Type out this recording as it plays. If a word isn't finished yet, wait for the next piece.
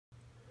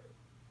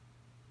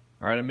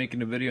Alright, I'm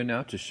making a video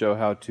now to show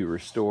how to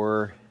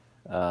restore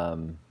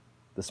the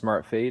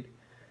Smartfade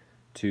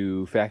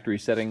to factory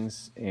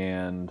settings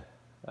and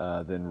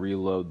then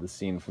reload the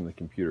scene from the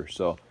computer.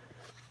 So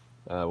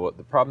what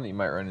the problem that you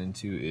might run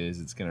into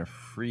is it's going to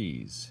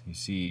freeze. You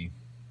see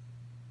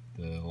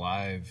the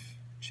live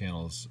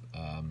channels,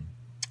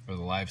 or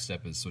the live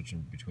step is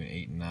switching between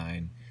 8 and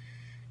 9,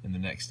 and the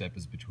next step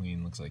is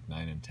between, looks like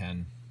 9 and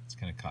 10. It's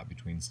kind of caught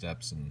between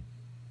steps and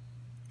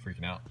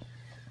freaking out.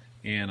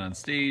 And on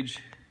stage,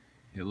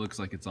 it looks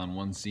like it's on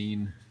one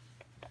scene,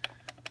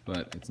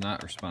 but it's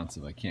not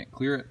responsive. I can't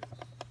clear it.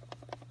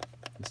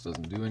 This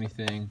doesn't do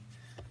anything.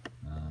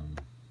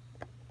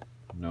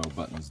 No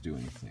buttons do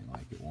anything,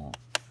 like it won't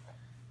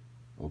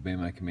obey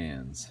my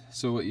commands.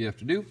 So what you have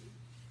to do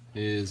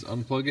is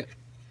unplug it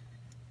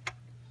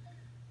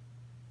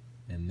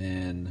and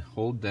then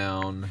hold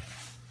down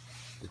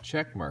the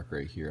check mark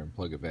right here and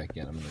plug it back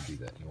in. I'm going to do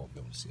that. You won't be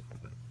able to see it,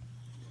 but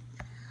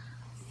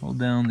hold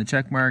down the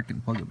check mark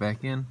and plug it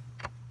back in.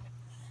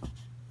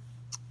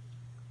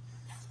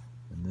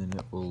 And then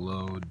it will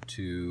load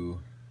to,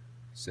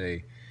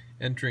 say,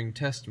 entering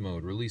test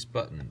mode, release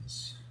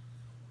buttons.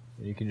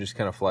 And you can just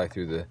kind of fly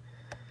through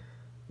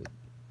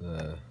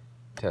the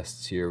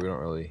tests here. We don't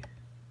really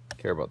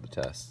care about the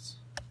tests.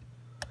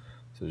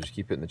 So just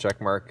keep hitting the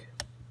check mark.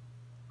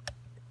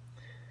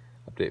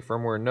 Update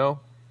firmware,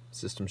 no.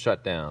 System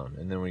shut down.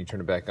 And then when you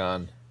turn it back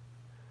on,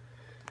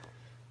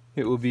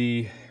 it will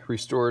be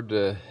restored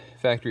to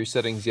factory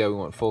settings. Yeah, we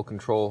want full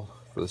control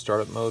for the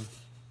startup mode.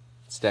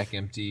 Stack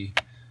empty.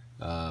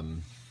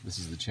 This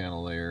is the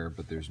channel layer,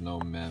 but there's no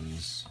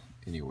MEMS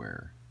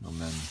anywhere. No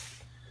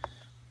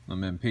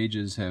mem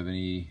pages have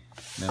any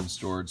mem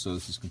stored, so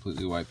this is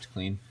completely wiped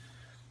clean.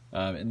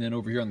 And then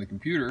over here on the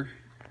computer,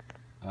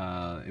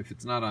 if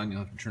it's not on, you'll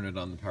have to turn it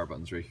on. The power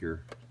button's right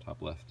here,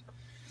 top left.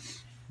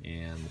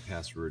 And the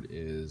password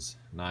is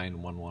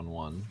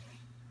 9111.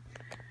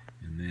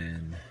 And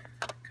then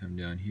come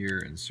down here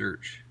and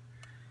search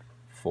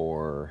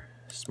for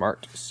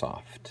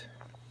SmartSoft.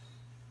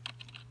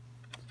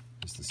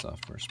 This is the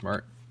software,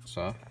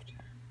 SmartSoft.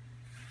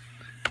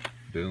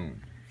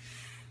 Boom.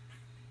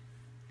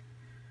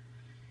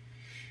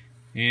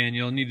 And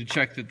you'll need to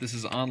check that this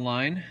is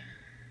online.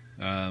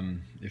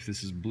 If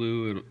this is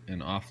blue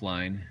and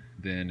offline,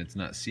 then it's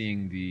not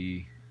seeing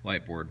the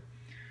light board.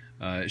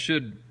 It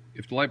should,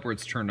 if the light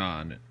board's turned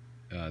on,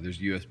 there's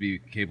a USB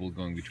cable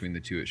going between the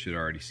two, it should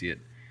already see it.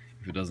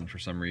 If it doesn't for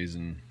some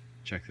reason,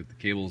 check that the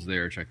cable's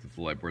there, check that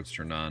the light board's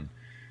turned on,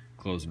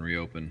 close and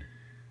reopen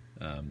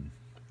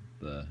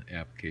the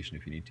application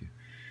if you need to.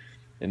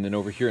 And then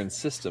over here in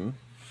System,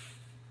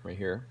 right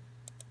here,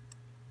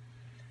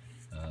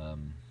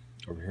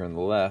 over here on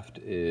the left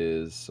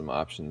is some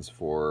options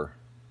for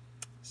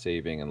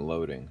saving and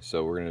loading.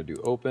 So we're going to do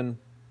Open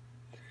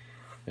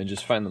and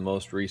just find the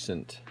most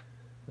recent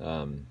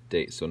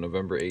date. So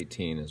November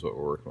 18 is what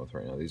we're working with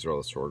right now. These are all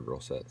the Sword Girl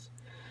sets.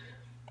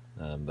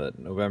 But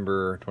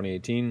November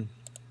 2018,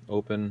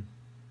 Open.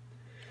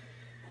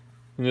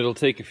 And it'll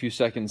take a few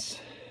seconds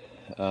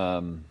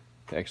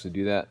to actually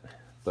do that.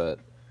 But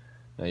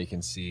now you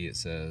can see it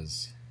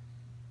says,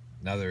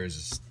 now there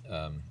is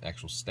an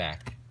actual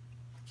stack.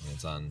 And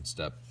it's on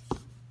step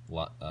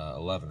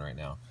 11 right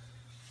now.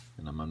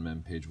 And I'm on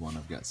mem page 1.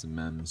 I've got some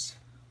mems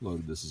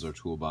loaded. This is our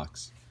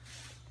toolbox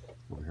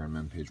over here on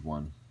mem page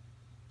 1.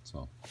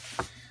 So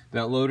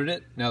that loaded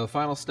it. Now the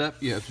final step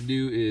you have to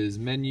do is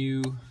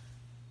menu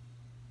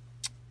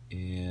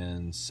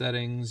and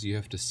settings. You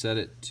have to set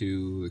it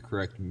to the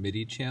correct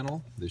MIDI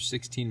channel. There's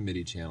 16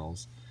 MIDI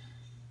channels.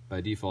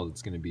 By default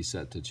it's going to be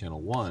set to channel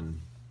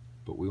 1,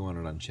 but we want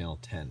it on channel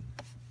 10.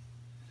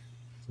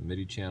 So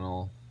MIDI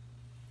channel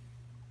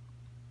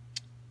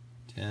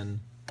 10,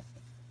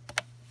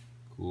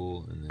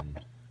 cool, and then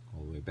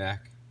all the way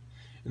back.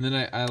 And then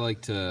I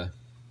like to,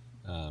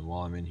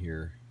 while I'm in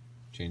here,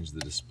 change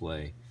the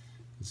display.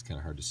 It's kind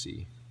of hard to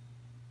see.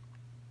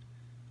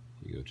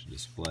 You go to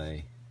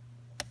display,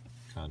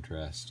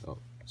 contrast, oh,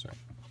 sorry,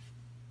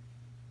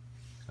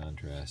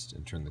 contrast,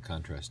 and turn the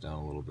contrast down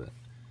a little bit.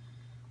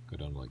 Go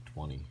down to like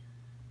 20. It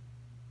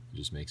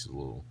just makes it a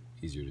little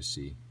easier to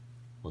see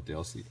what the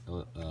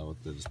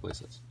display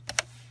says.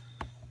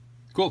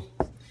 Cool.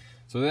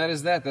 So that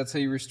is that. That's how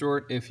you restore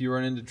it if you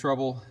run into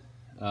trouble.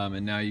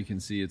 And now you can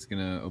see it's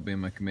going to obey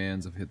my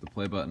commands. I've hit the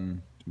play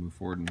button to move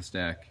forward in the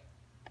stack.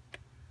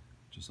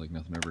 Just like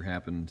nothing ever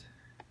happened.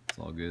 It's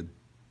all good.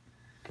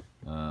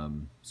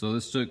 So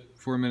this took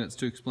 4 minutes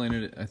to explain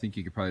it. I think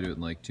you could probably do it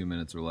in like 2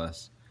 minutes or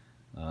less.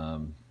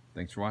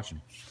 Thanks for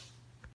watching.